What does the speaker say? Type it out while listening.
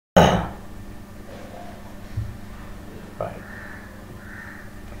Right.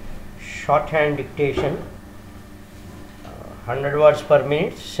 Shorthand dictation, 100 words per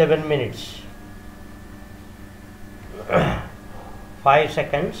minute, 7 minutes. 5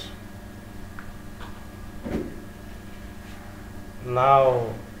 seconds.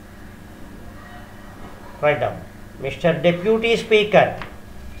 Now write down. Mr. Deputy Speaker,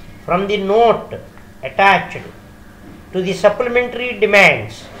 from the note attached to the supplementary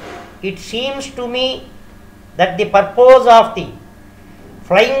demands, it seems to me that the purpose of the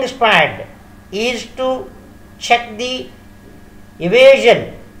flying squad is to check the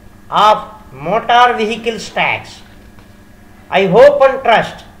evasion of motor vehicles tax. I hope and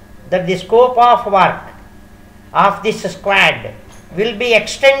trust that the scope of work of this squad will be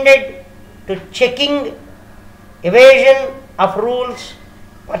extended to checking evasion of rules,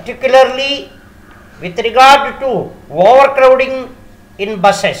 particularly with regard to overcrowding in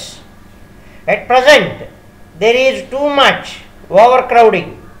buses. At present, there is too much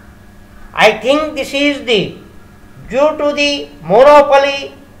overcrowding. I think this is due to the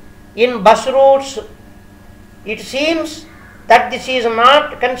monopoly in bus routes. It seems that this is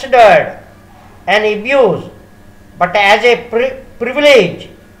not considered an abuse, but as a privilege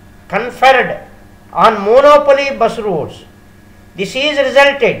conferred on monopoly bus routes. This has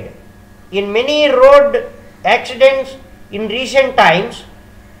resulted in many road accidents in recent times.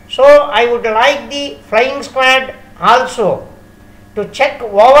 So I would like the flying squad also to check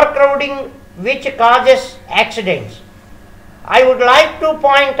overcrowding which causes accidents. I would like to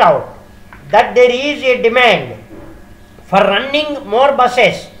point out that there is a demand for running more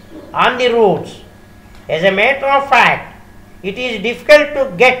buses on the routes. As a matter of fact, it is difficult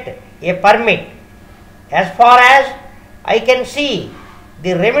to get a permit. As far as I can see,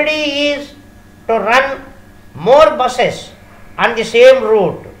 the remedy is to run more buses on the same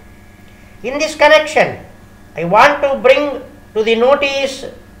route. In this connection, I want to bring to the notice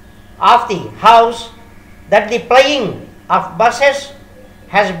of the House that the plying of buses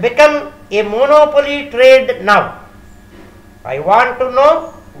has become a monopoly trade now. I want to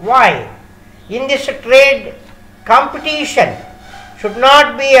know why in this trade competition should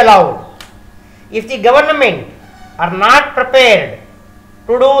not be allowed. If the government are not prepared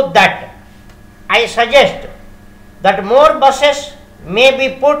to do that, I suggest that more buses may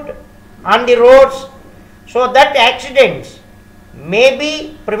be put on the roads so that accidents may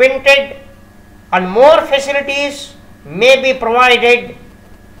be prevented and more facilities may be provided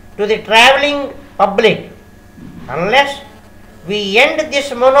to the travelling public. Unless we end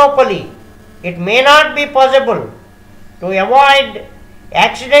this monopoly, it may not be possible to avoid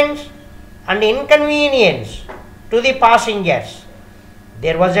accidents and inconvenience to the passengers.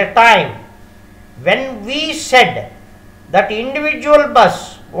 There was a time when we said that individual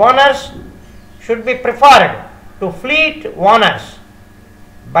bus owners should be preferred to fleet owners,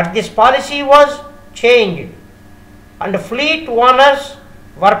 but this policy was changed and fleet owners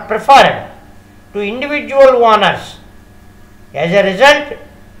were preferred to individual owners. As a result,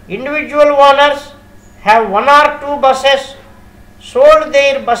 individual owners have 1 or 2 buses, sold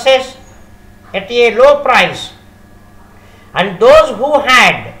their buses at a low price, and those who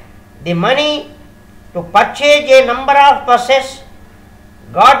had the money to purchase a number of buses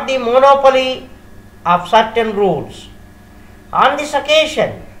got the monopoly of certain routes. On this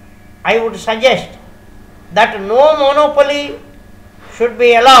occasion, I would suggest that no monopoly should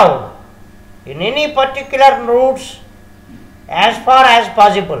be allowed in any particular routes as far as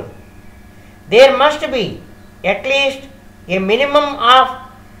possible. There must be at least a minimum of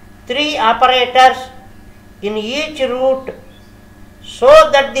 3 operators in each route so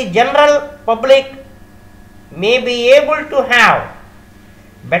that the general public may be able to have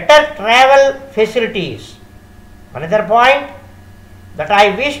better travel facilities. Another point that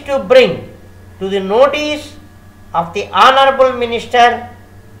I wish to bring to the notice of the Honorable Minister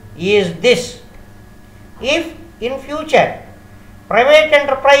is this: if in future private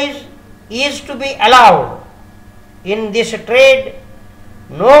enterprise is to be allowed in this trade,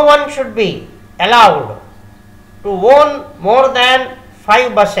 no one should be allowed to own more than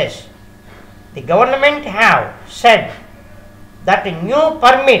 5 buses. The government have said that new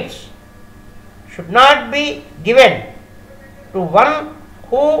permits should not be given to one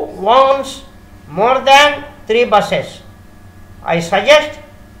who owns more than 3 buses. I suggest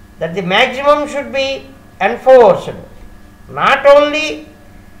that the maximum should be enforced not only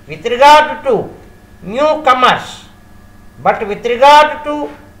with regard to newcomers but with regard to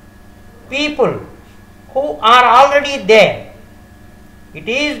people who are already there. It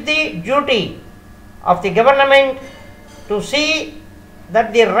is the duty of the government to see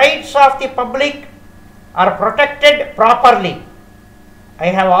that the rights of the public are protected properly. I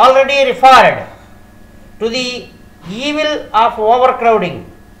have already referred to the evil of overcrowding.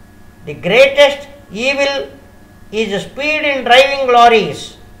 The greatest evil is speed in driving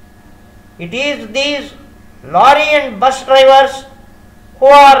lorries. It is these lorry and bus drivers who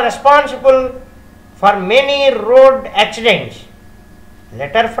are responsible for many road accidents.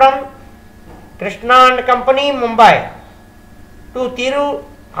 Letter from Krishna and Company, Mumbai, to Thiru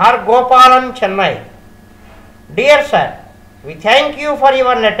R. Gopalan, Chennai. Dear Sir, we thank you for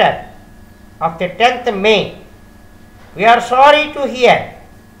your letter of the 10th May. We are sorry to hear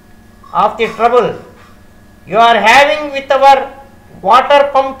of the trouble you are having with our water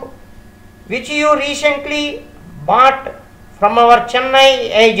pump, which you recently bought from our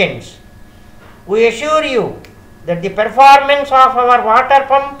Chennai agents. We assure you that the performance of our water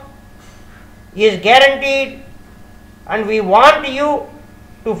pump is guaranteed, and we want you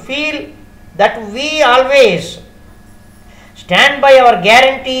to feel that we always stand by our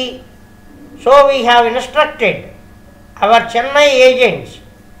guarantee. So we have instructed our Chennai agents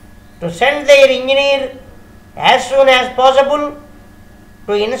to send their engineer as soon as possible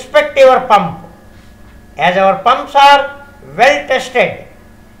to inspect your pump. As our pumps are well tested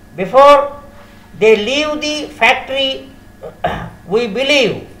before they leave the factory, we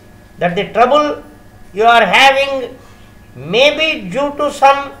believe that the trouble you are having may be due to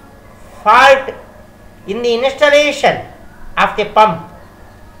some fault in the installation of the pump.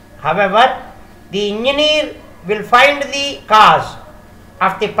 However, the engineer will find the cause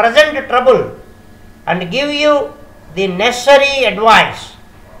of the present trouble and give you the necessary advice.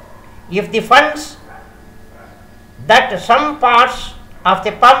 If the funds that some parts of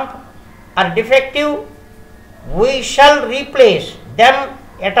the pump are defective, we shall replace them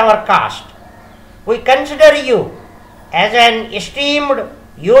at our cost. We consider you as an esteemed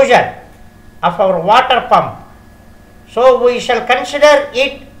user of our water pump, so we shall consider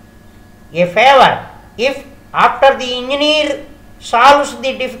it a favor if after the engineer solves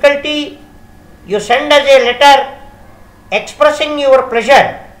the difficulty, you send us a letter expressing your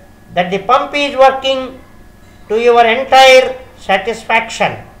pleasure that the pump is working to your entire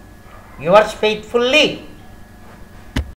satisfaction. Yours faithfully,